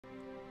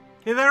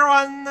Hey there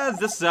everyone,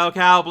 this is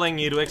a2xt2 playing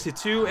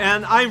a2xt2,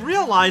 and I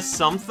realized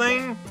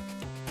something.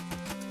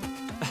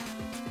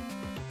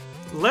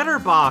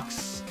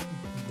 Letterbox.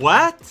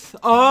 What?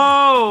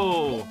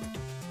 Oh!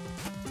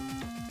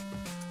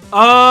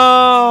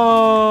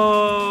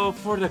 Oh!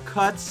 For the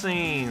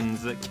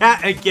cutscenes.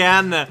 Cat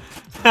again.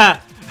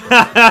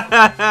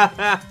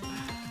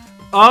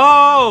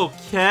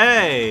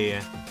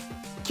 Okay.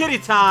 Kitty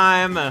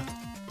time.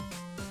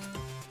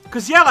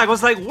 Cause yeah, like, I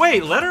was like,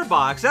 wait,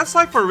 letterbox, that's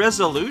like for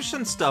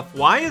resolution stuff.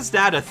 Why is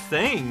that a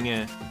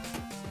thing?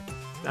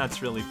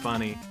 That's really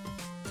funny.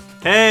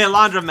 Hey,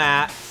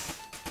 laundromat.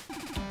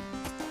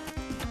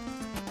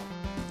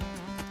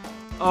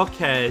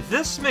 Okay,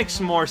 this makes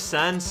more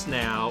sense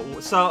now.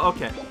 So,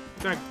 okay.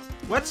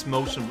 What's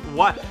motion?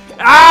 What?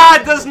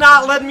 Ah, it does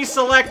not let me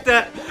select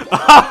it.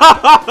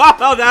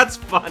 Oh, that's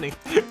funny.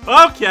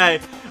 Okay,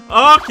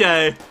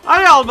 okay.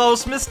 I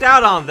almost missed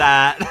out on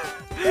that.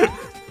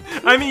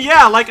 I mean,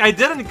 yeah, like, I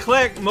didn't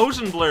click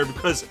motion blur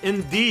because,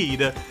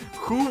 indeed,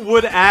 who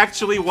would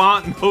actually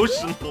want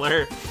motion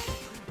blur?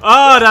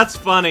 Oh, that's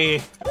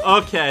funny.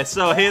 Okay,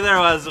 so hey there,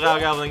 was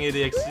Gobbling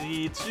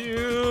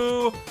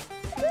a2xt2.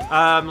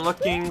 I'm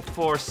looking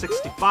for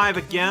 65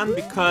 again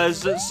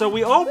because, so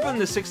we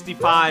opened the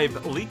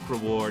 65 leek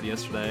reward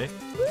yesterday,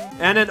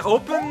 and it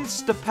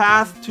opens the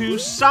path to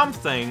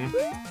something.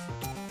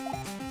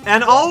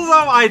 And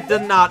although I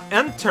did not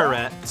enter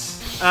it,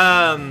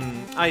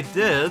 I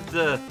did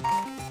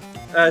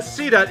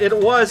see that it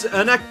was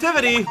an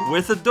activity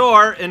with a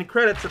door and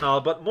credits and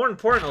all, but more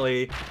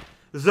importantly,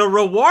 the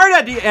reward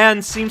at the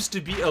end seems to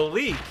be a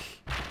leek,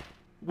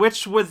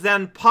 which would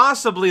then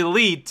possibly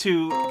lead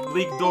to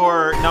leek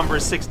door number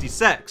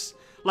 66.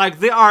 Like,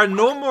 there are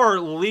no more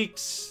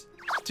leeks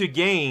to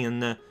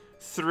gain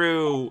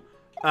through,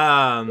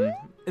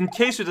 in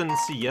case you didn't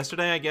see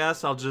yesterday, I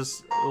guess, I'll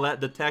just let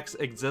the text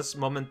exist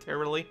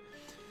momentarily.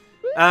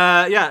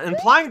 Yeah,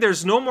 implying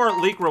there's no more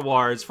leek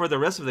rewards for the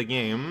rest of the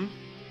game.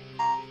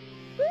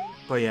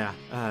 But yeah,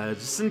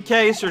 just in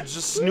case you're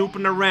just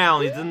snooping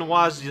around, you didn't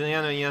watch the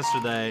end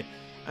yesterday,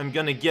 I'm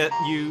gonna get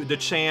you the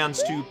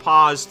chance to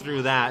pause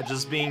through that,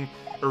 just being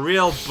a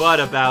real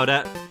butt about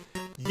it.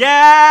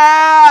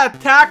 Yeah!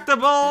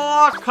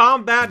 Tactical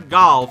combat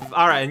golf.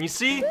 Alright, and you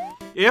see,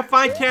 if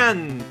I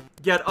can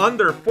get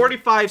under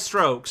 45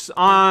 strokes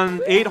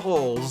on 8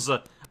 holes,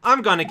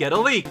 I'm gonna get a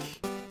leek.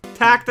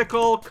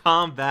 Tactical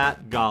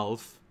combat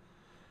golf.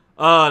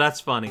 Oh,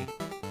 that's funny.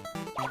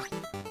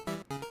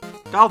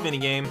 Golf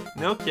minigame.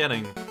 No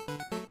kidding.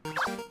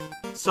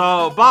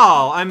 So,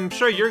 Ball, I'm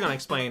sure you're gonna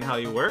explain how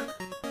you work.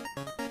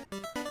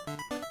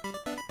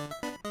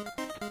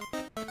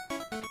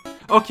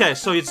 Okay,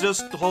 so you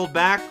just hold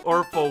back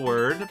or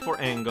forward for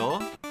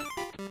angle.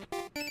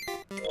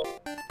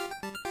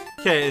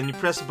 Okay, and you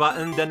press a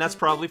button, then that's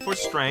probably for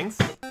strength.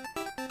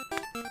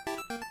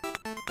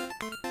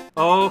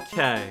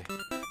 Okay.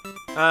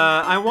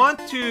 I want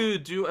to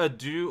do a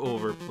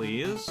do-over,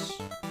 please.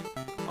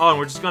 Oh, and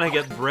we're just gonna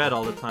get bread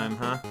all the time,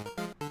 huh?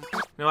 You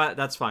know what?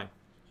 That's fine.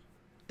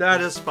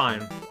 That is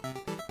fine.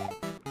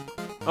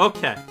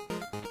 Okay.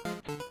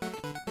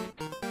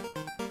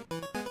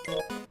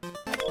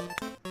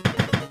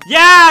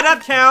 Yeah,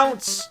 that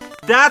counts!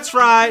 That's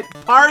right!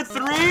 Part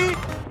 3,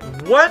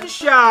 one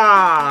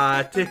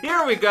shot!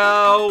 Here we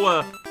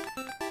go!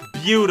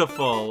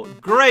 Beautiful.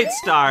 Great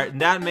start.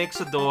 That makes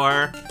a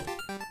door.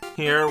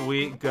 Here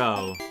we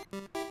go.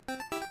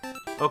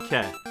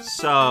 Okay,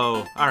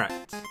 so, alright.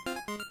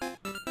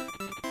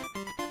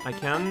 I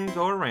can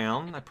go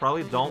around. I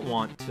probably don't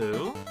want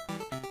to.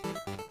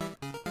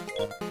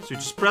 So you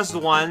just press the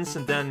once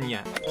and then,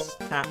 yeah,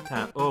 tap,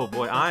 tap. Oh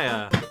boy,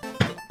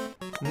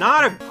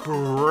 not a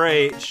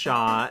great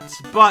shot,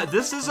 but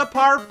this is a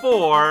par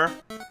 4,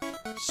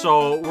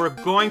 so we're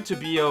going to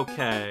be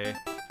okay.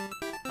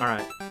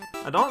 Alright.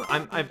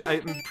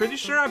 I'm pretty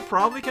sure I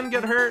probably can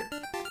get hurt.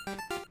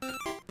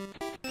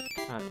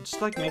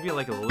 Just like maybe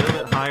like a little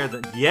bit higher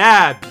than,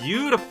 yeah,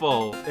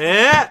 beautiful.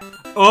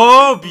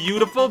 Oh,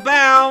 beautiful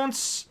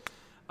bounce.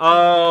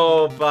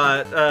 Oh,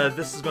 but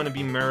this is going to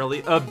be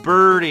merely a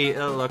birdie,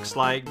 it looks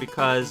like,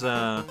 because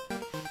yeah,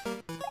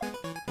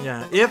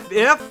 if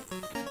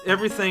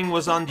everything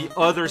was on the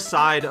other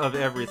side of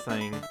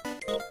everything.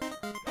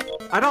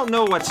 I don't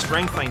know what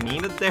strength I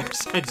needed there,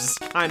 so I just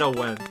kind of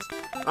went.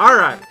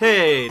 Alright,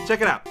 hey,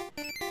 check it out.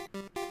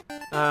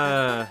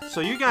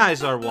 So you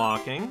guys are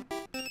walking.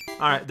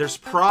 Alright, there's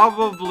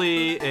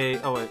probably a...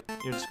 Oh wait,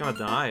 you're just gonna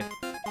die.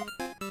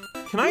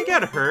 Can I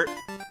get hurt?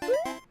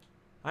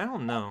 I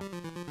don't know.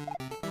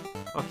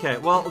 Okay,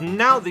 well,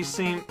 now they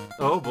seem...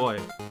 Oh boy.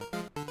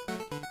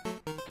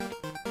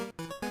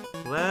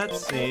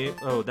 Let's see.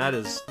 Oh, that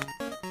is...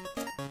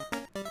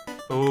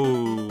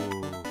 Ooh.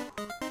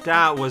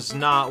 That was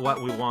not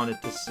what we wanted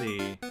to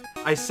see.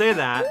 I say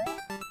that,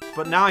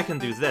 but now I can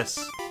do this.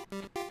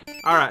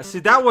 Alright, see,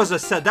 that was a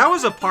set. That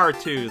was a par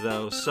 2,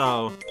 though,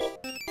 so...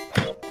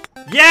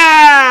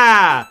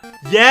 Yeah!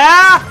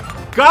 Yeah!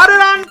 Got it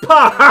on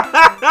par!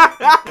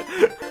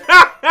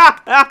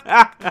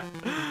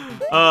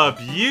 Oh,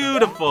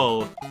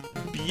 beautiful.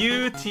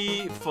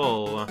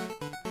 beautiful.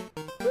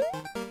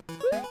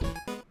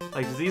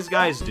 Like, do these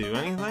guys do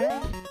anything?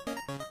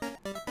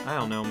 I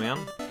don't know, man.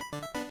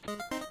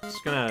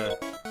 Just gonna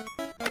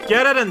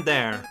get it in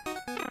there.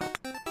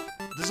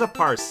 This is a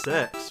par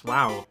 6.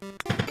 Wow.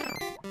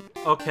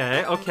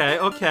 Okay, okay,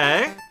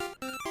 okay.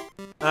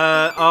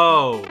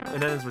 Oh,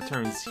 and then it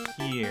returns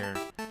here.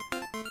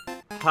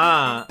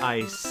 Huh,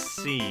 I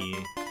see.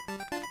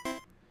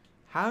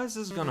 How is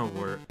this gonna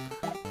work?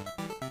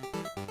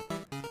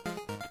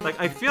 Like,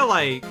 I feel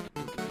like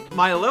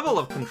my level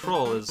of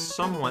control is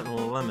somewhat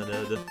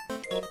limited. Do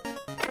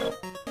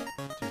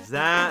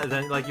that, and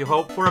then, like, you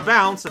hope for a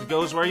bounce that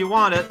goes where you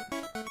want it.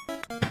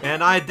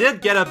 And I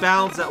did get a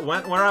bounce that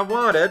went where I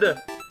wanted.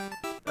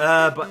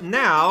 But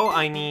now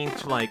I need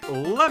to, like,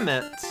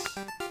 limit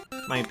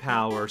my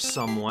power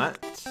somewhat.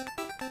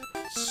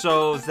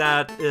 So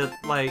that it,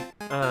 like,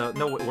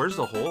 no, where's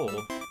the hole?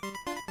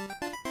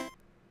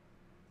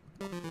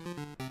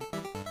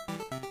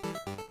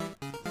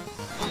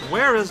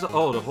 Where is the...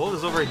 Oh, the hole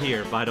is over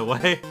here, by the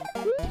way.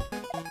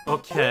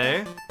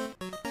 Okay.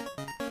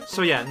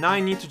 So yeah, now I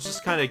need to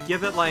just kind of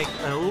give it, like,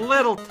 a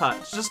little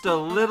touch. Just a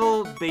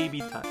little baby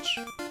touch.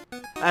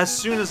 As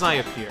soon as I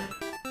appear.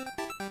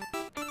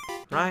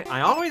 Right?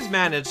 I always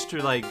manage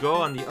to, like, go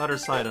on the other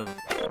side of...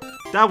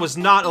 That was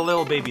not a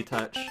little baby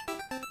touch.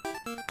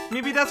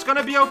 Maybe that's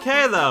gonna be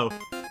okay, though.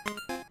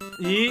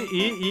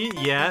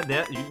 Yeah,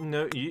 that...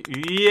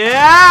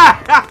 Yeah!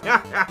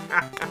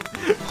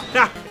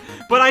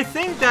 But I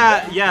think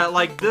that, yeah,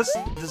 like, this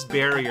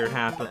barrier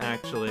happened,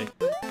 actually.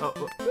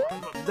 Oh,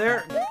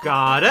 there,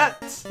 got it!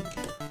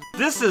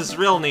 This is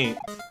real neat.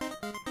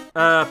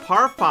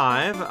 Par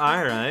 5,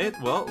 alright.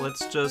 Well,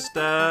 let's just,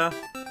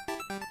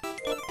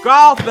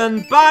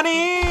 Golfing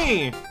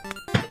bunny!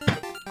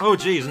 Oh,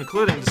 geez,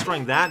 including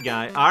destroying that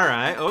guy.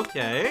 Alright,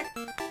 okay.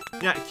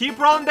 Yeah, keep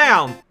rolling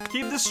down.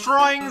 Keep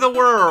destroying the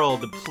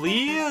world,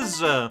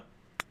 please.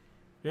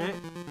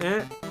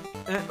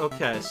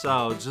 Okay,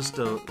 so just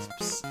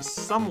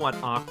somewhat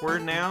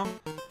awkward now.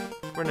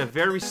 We're in a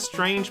very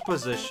strange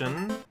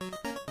position.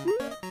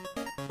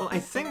 Well, I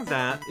think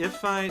that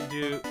if I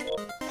do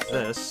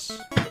this,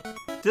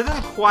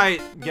 didn't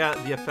quite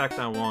get the effect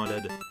I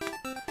wanted.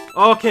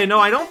 Okay, no,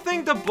 I don't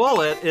think the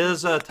bullet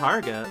is a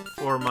target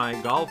for my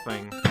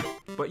golfing.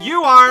 But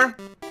you are!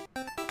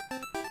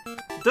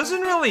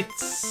 Doesn't really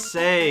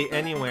say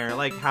anywhere,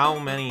 like, how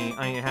many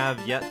I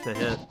have yet to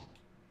hit.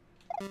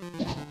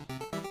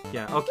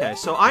 Yeah, okay,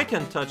 so I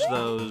can touch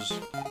those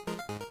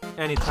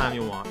anytime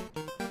you want.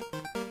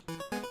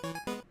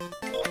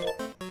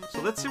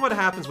 So let's see what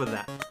happens with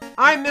that.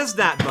 I missed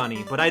that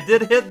bunny, but I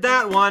did hit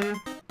that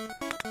one.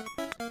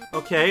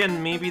 Okay,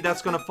 and maybe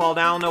that's gonna fall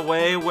down a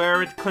way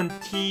where it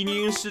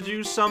continues to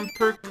do some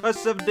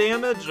percussive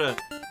damage.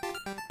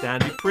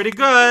 That'd be pretty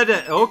good.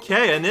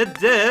 Okay, and it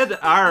did.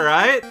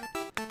 Alright.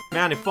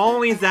 Man, if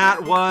only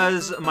that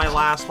was my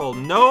last hole.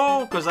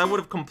 No, because I would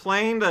have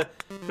complained,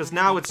 because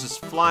now it's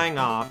just flying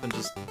off and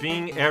just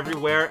being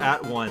everywhere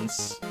at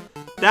once.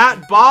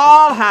 That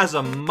ball has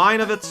a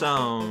mind of its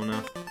own.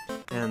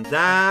 And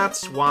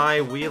that's why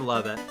we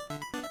love it.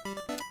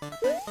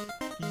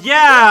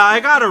 Yeah, I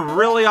got a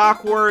really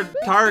awkward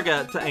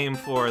target to aim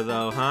for,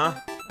 though, huh?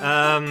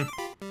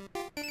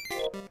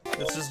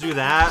 Let's just do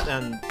that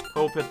and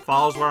hope it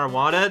falls where I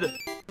wanted.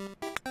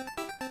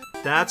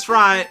 That's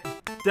right.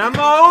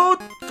 Demo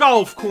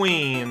Golf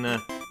Queen.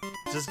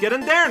 Just get in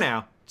there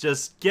now.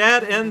 Just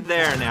get in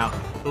there now.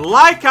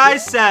 Like I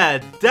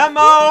said,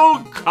 Demo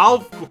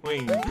Golf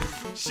Queen.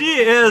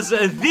 She is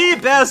the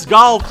best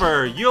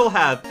golfer you'll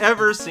have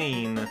ever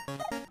seen.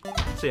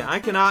 So yeah, I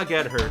cannot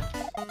get hurt.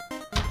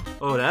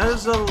 Oh, that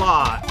is a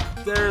lot.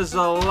 There's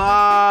a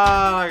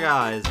lot of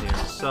guys here.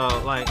 So,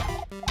 like,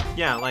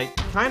 yeah, like,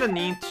 kind of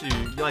need to,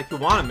 like, you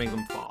want to make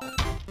them fall.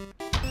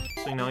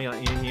 So, you know, you're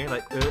like, in here,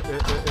 like,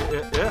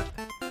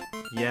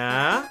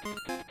 yeah.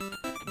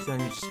 Then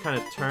you just kind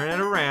of turn it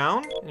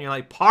around, and you're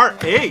like, par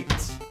 8!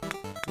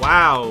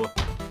 Wow.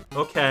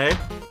 Okay.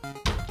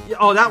 Yeah,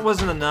 oh, that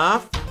wasn't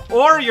enough?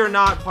 Or you're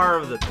not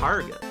part of the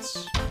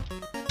targets.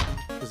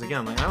 Because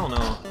again, like, I don't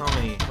know how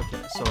many...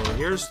 Okay, so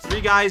here's 3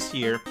 guys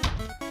here.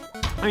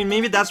 I mean,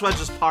 maybe that's what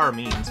just par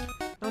means.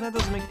 No, that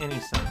doesn't make any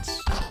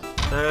sense.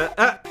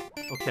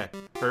 Okay,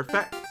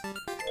 perfect.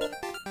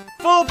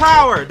 Full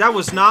power! That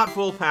was not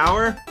full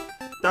power.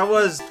 That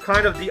was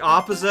kind of the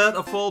opposite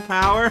of full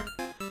power.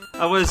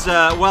 I was,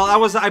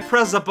 I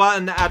pressed the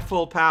button at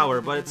full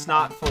power, but it's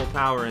not full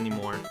power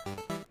anymore.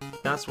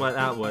 That's what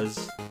that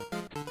was.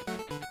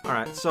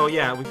 Alright, so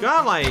yeah, we've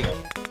got, like,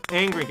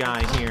 angry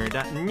guy here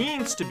that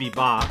needs to be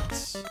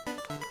boxed.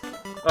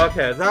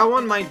 Okay, that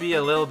one might be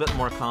a little bit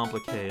more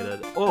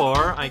complicated.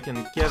 Or I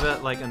can give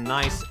it, like, a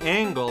nice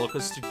angle,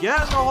 because to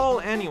get in the hole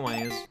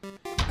anyways,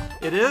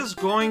 it is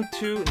going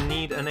to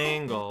need an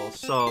angle.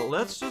 So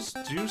let's just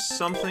do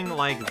something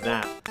like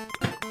that.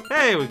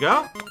 There we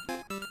go.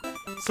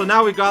 So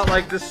now we got,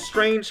 like, this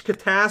strange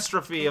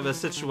catastrophe of a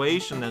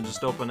situation that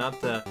just opened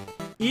up to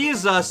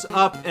ease us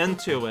up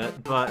into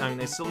it. But, I mean,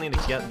 I still need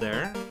to get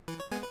there.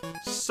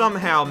 So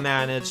somehow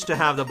manage to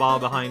have the ball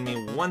behind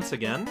me once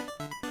again.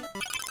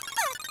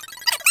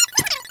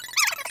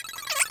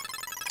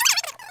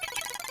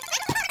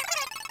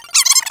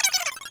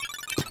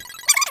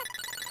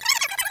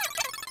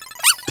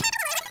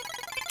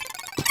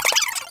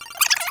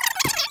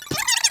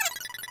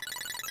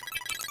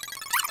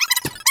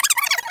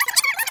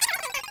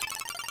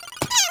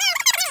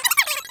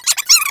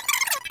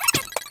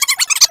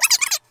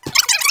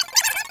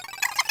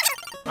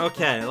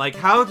 Okay, like,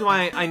 how do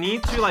I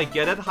need to, like,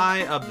 get it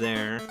high up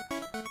there.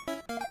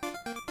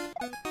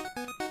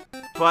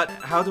 But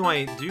how do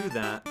I do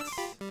that?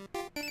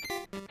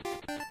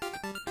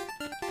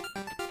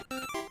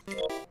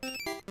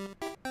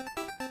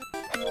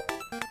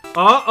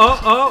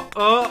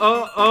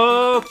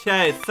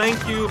 Okay,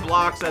 thank you,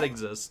 blocks that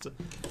exist.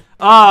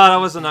 Ah, that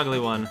was an ugly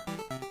one.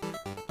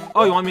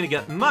 Oh, you want me to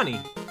get money?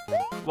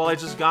 Well, I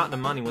just got the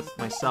money with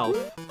myself.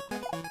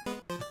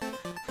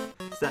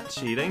 Is that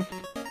cheating?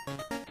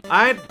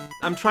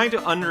 I'm trying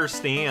to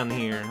understand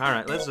here.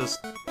 Alright, let's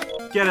just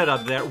get it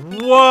up there.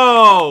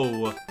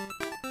 Whoa!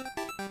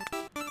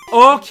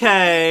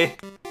 Okay.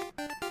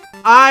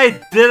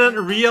 I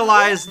didn't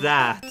realize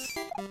that.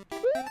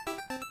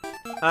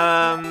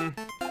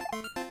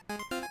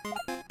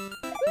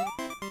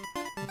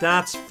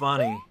 That's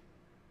funny.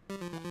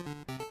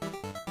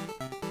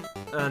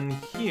 And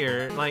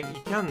here, like,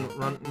 you can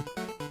run...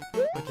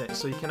 Okay,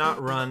 so you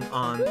cannot run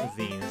on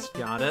these.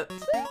 Got it.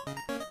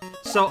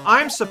 So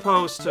I'm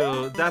supposed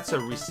to... That's a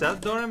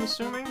reset door, I'm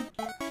assuming?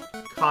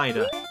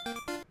 Kinda.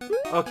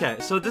 Okay,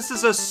 so this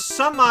is a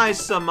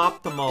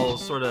semi-suboptimal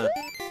sort of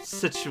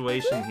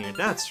situation here.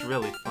 That's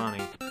really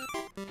funny.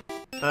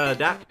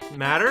 That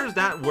matters?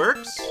 That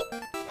works?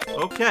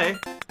 Okay.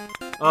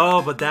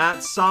 Oh, but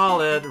that's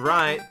solid,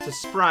 right, to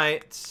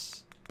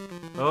sprites.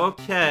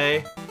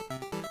 Okay.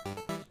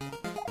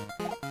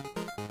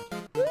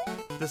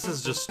 This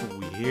is just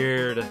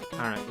weird.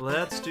 Alright,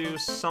 let's do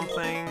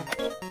something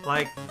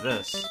like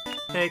this.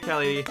 Hey,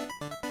 Kelly.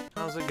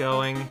 How's it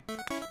going?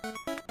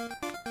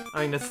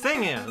 I mean, the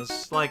thing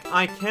is, like,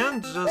 I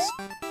can just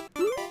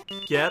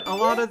get a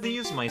lot of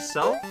these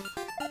myself.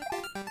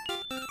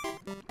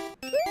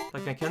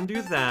 Like, I can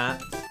do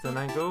that, then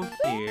I go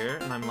here,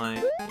 and I'm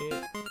like...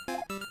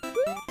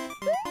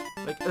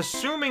 Like,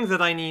 assuming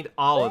that I need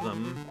all of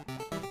them.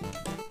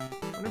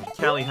 I wonder if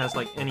Kelly has,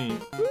 like, any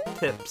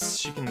tips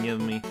she can give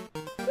me.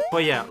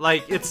 But yeah,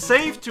 like, it's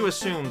safe to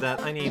assume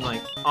that I need,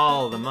 like,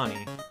 all the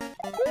money.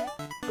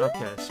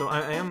 Okay, so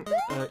I am...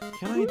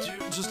 can I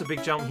do just a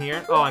big jump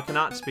here? Oh, I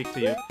cannot speak to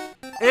you.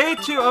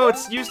 A2... Oh,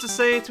 it's used to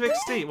say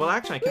a2xt2. Well,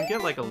 actually, I can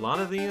get, like, a lot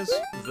of these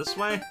this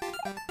way.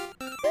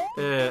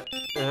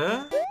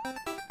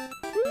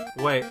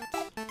 Wait.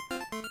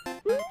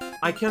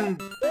 I can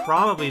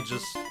probably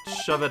just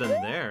shove it in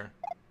there.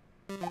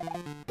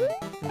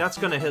 And that's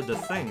gonna hit the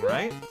thing,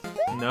 right?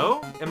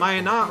 No? Am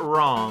I not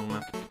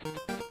wrong?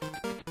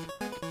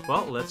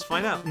 Well, let's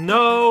find out.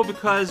 No,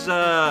 because,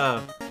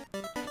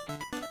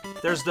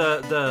 there's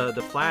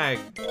the flag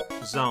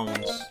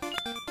zones.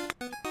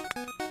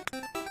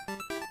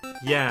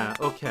 Yeah,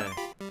 okay.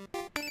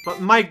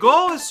 But my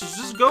goal is to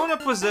just go in a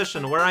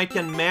position where I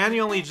can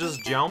manually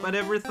just jump at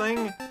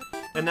everything.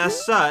 And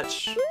as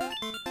such,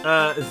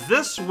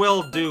 this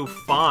will do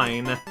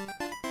fine.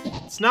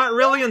 It's not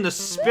really in the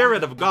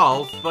spirit of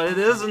golf, but it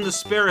is in the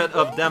spirit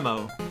of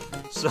demo.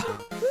 So,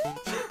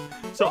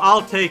 so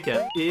I'll take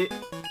it.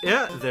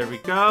 Yeah, there we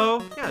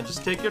go. Yeah,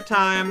 just take your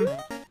time.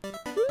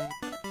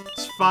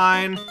 It's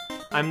fine.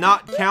 I'm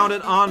not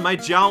counted on my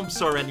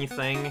jumps or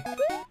anything.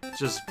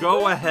 Just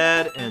go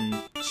ahead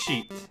and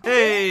cheat.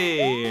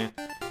 Hey!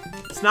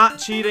 It's not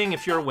cheating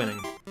if you're winning.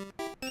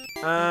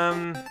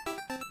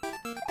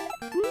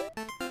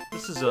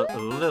 This is a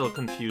little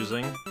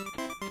confusing.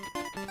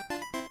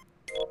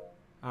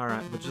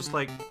 Alright, but just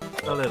like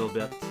a little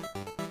bit.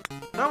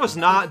 That was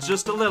not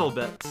just a little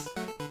bit.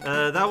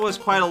 That was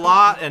quite a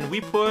lot, and we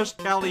pushed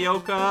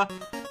Kalioka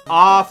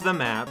off the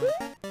map.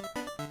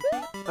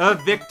 A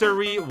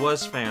victory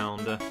was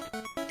found.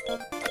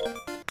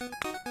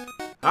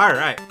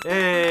 Alright,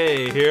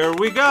 hey, here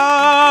we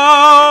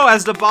go!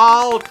 As the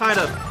ball kind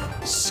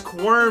of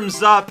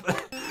squirms up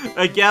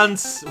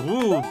against,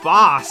 ooh,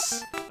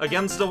 boss,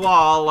 against the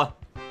wall.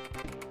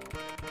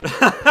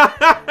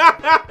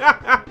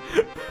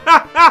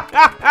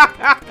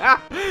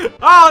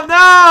 Oh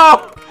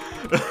no!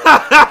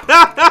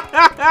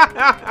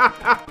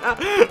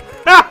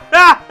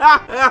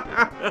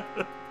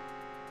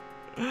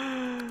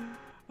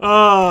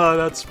 Oh,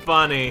 that's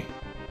funny.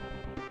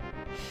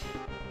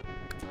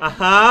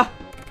 Uh-huh.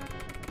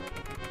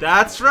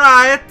 That's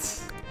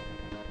right.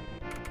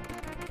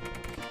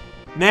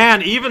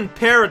 Man, even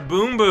Parrot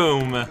Boom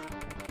Boom.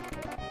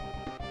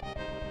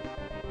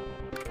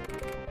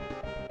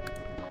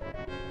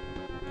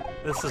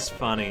 This is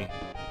funny.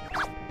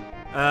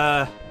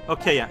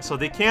 Okay, yeah, so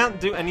they can't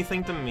do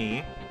anything to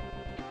me.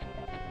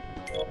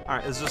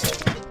 Alright, it's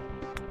just...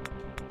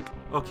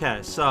 Okay,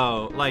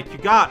 so, like, you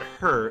got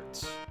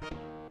hurt,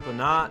 but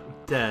not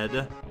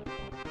dead.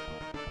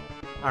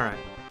 Alright,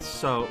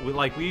 So,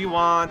 we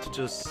want to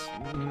just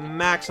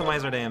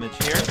maximize our damage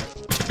here.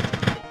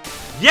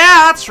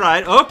 Yeah, that's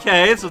right.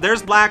 Okay, so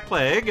there's Black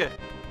Plague.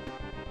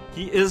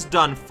 He is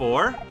done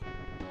for.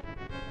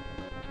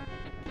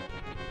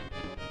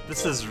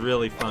 This is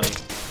really funny.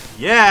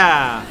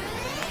 Yeah!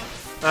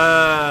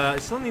 I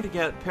still need to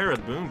get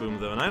Parrot Boom Boom,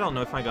 though, and I don't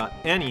know if I got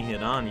any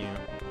hit on you.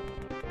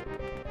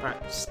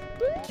 Alright, just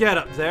get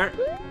up there.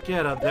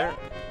 Get up there.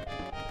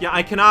 Yeah,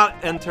 I cannot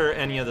enter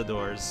any of the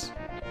doors.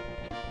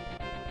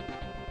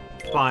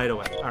 By the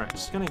way. Alright,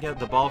 just gonna get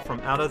the ball from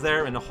out of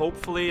there, and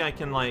hopefully I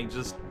can, like,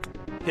 just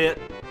hit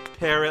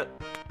Parrot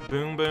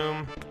Boom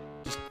Boom.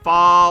 Just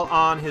fall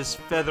on his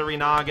feathery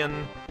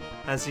noggin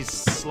as he's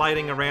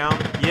sliding around.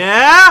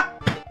 Yeah?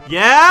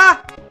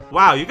 Yeah?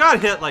 Wow, you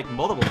got hit, like,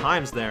 multiple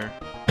times there.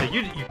 Like,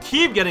 you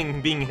keep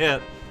being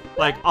hit,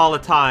 like, all the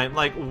time.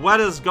 Like, what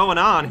is going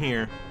on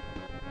here?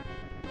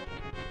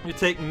 You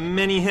take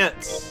many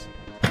hits.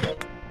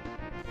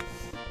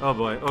 Oh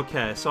boy,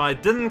 okay, so I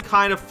didn't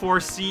kind of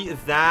foresee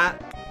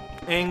that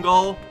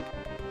angle.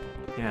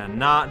 Yeah,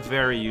 not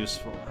very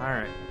useful.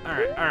 Alright,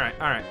 alright, alright,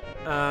 alright.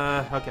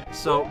 Okay,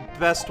 so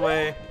best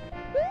way.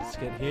 Let's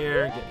get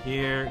here, get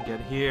here,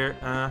 get here.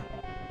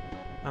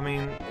 I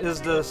mean,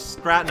 is the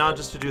strat not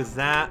just to do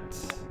that?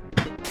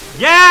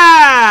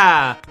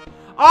 Yeah!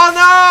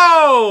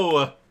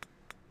 Oh no!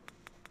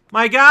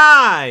 My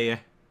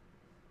guy!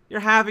 You're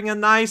having a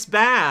nice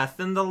bath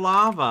in the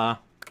lava.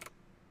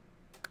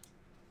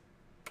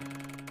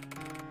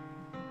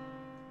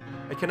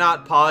 I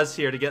cannot pause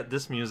here to get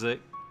this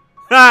music.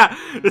 Ha!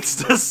 It's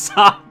the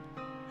song.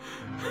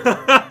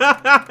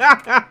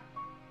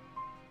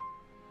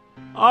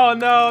 Oh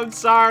no, I'm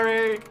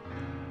sorry.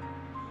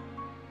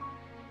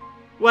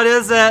 What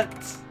is it?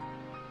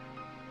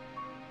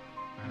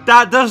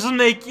 That doesn't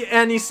make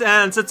any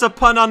sense. It's a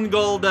pun on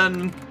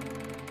golden.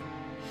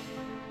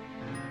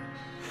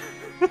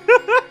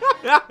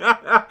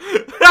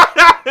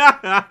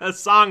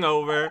 Song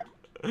over.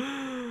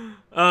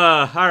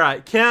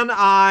 Alright. Can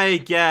I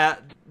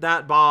get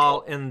that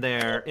ball in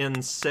there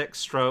in 6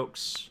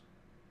 strokes?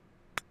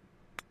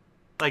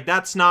 Like,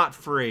 that's not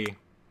free.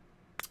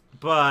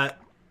 But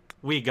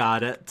we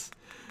got it.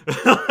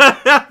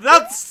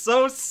 That's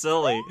so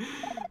silly.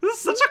 This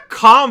is such a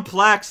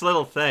complex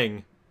little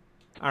thing.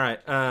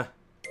 Alright,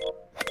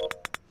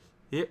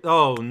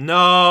 oh,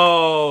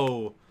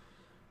 no!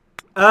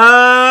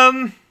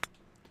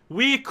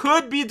 We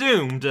could be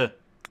doomed.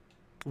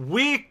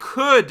 We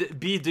could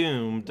be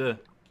doomed.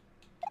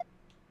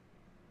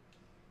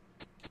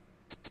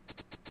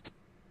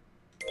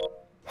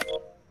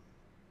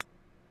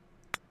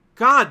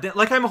 God,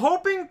 like, I'm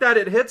hoping that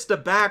it hits the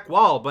back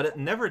wall, but it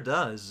never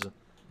does.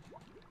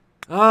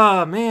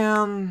 Oh,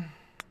 man.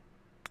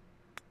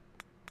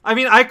 I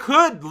mean, I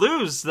could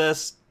lose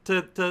this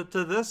to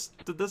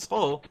this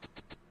hole.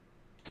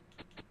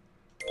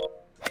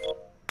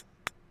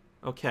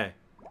 Okay.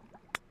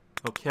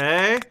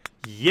 Okay.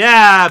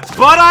 Yeah,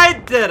 but I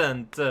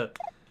didn't.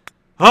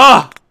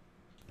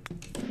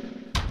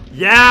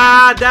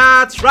 Yeah,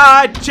 that's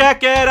right.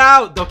 Check it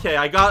out. Okay,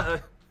 I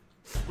got...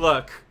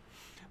 look.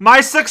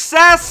 My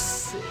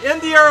success in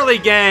the early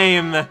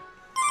game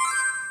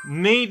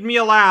made me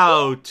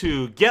allowed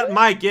to get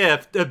my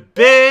gift, a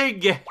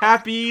big,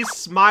 happy,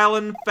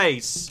 smiling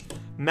face.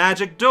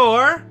 Magic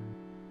door.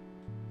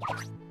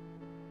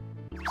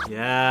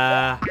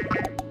 Yeah.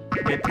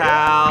 Hey,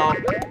 pal.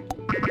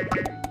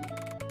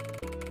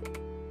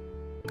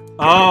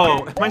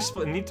 Oh, am I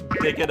supposed to need to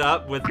pick it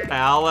up with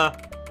pal?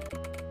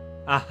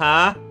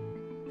 Uh-huh.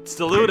 It's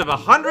the loot of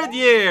 100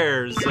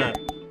 years.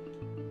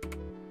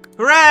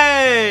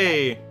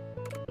 Hooray!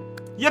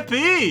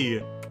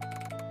 Yippee!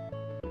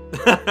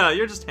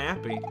 You're just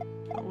happy.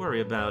 Don't worry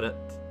about it.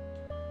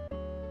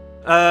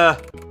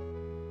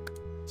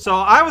 So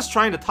I was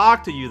trying to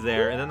talk to you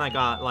there, and then I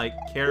got, like,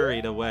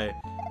 carried away.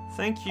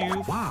 Thank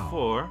you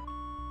for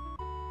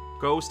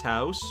Ghost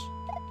House.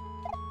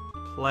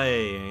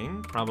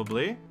 Playing,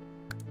 probably.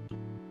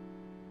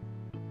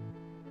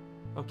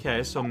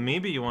 Okay, so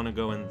maybe you want to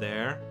go in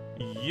there.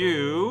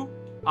 You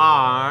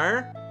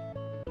are...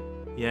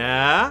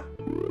 yeah?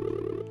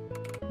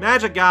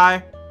 Magic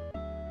guy.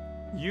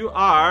 You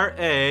are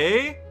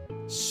a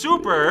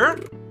super...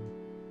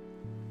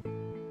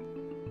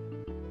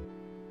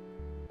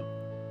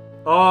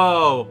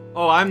 oh,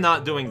 I'm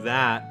not doing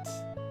that.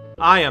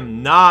 I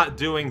am not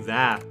doing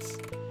that.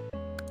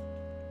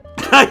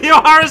 You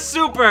are a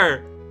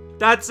super!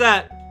 That's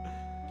it.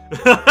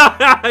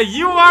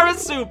 You are a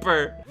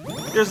super.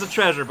 Here's the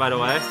treasure, by the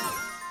way.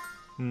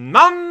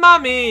 Mamma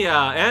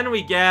mia! And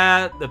we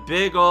get the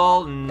big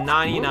ol'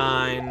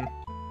 99.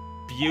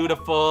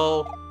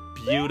 Beautiful.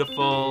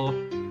 Beautiful.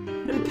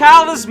 And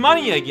Pal is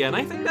money again.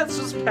 I think that's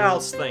just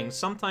Pal's thing.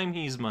 Sometimes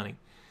he's money.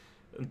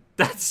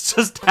 That's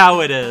just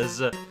how it is.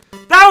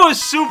 That was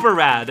super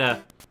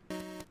rad.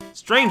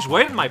 Strange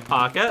weight in my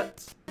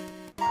pocket.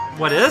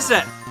 What is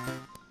it?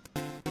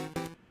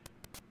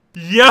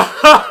 Yo!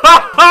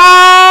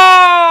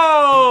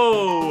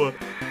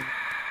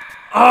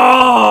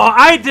 Oh,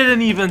 I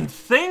didn't even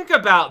think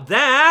about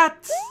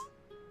that.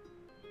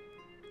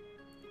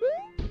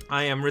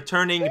 I am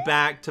returning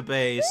back to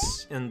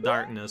base in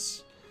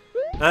darkness.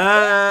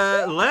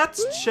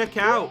 Let's check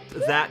out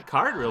that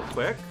card real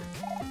quick.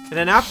 And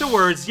then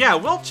afterwards, yeah,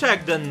 we'll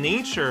check the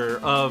nature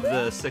of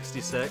the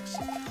 66.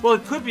 Well,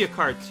 it could be a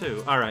card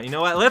too. Alright, you know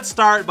what? Let's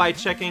start by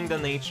checking the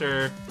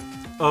nature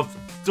of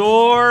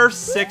door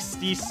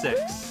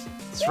 66.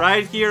 It's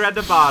right here at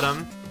the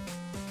bottom.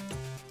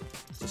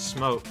 It's a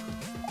smoke.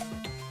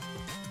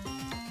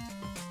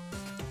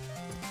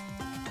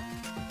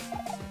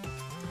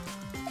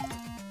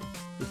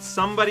 Did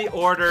somebody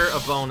order a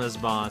bonus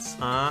boss,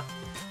 huh?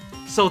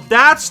 So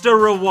that's the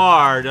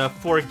reward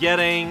for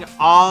getting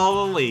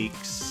all the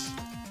leeks.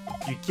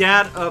 You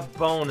get a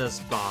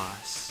bonus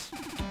boss.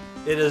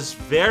 It is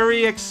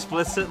very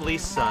explicitly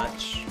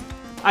such.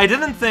 I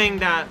didn't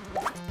think that...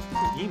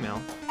 Email?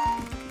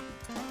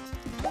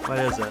 What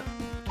is it?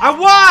 I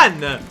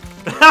won!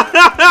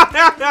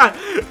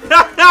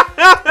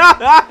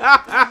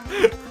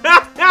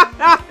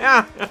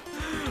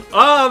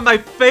 Oh, my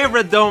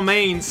favorite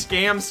domain,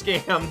 scam.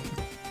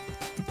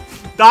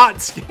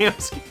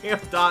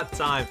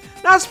 .scam.time.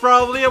 That's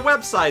probably a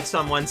website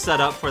someone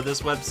set up for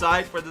this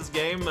website, for this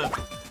game.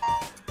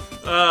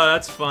 Oh,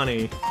 that's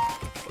funny.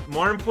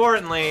 More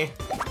importantly...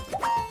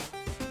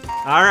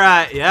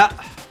 Alright, yeah.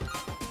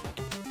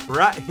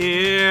 Right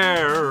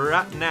here,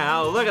 right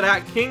now. Look at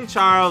that, King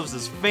Charles,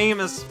 his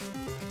famous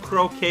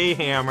croquet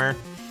hammer.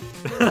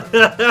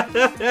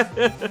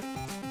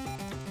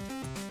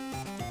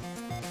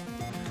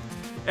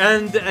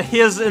 And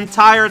his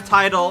entire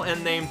title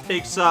and name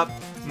takes up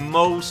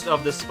most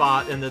of the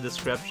spot in the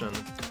description.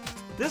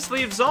 This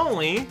leaves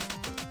only...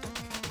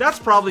 That's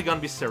probably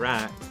gonna be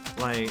Serac.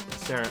 Like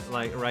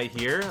right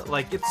here.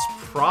 Like, it's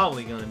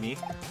probably gonna be.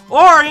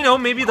 Or, you know,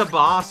 maybe the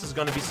boss is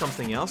gonna be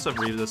something else of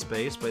Read the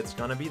Space, but it's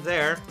gonna be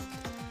there.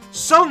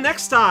 So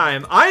next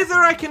time, either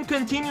I can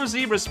continue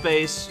Zebra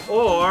Space,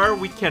 or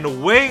we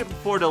can wait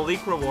for the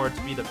leak reward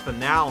to be the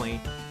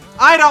finale.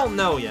 I don't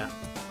know yet.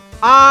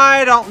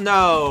 I don't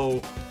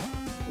know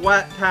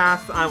what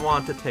path I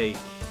want to take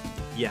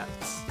yet.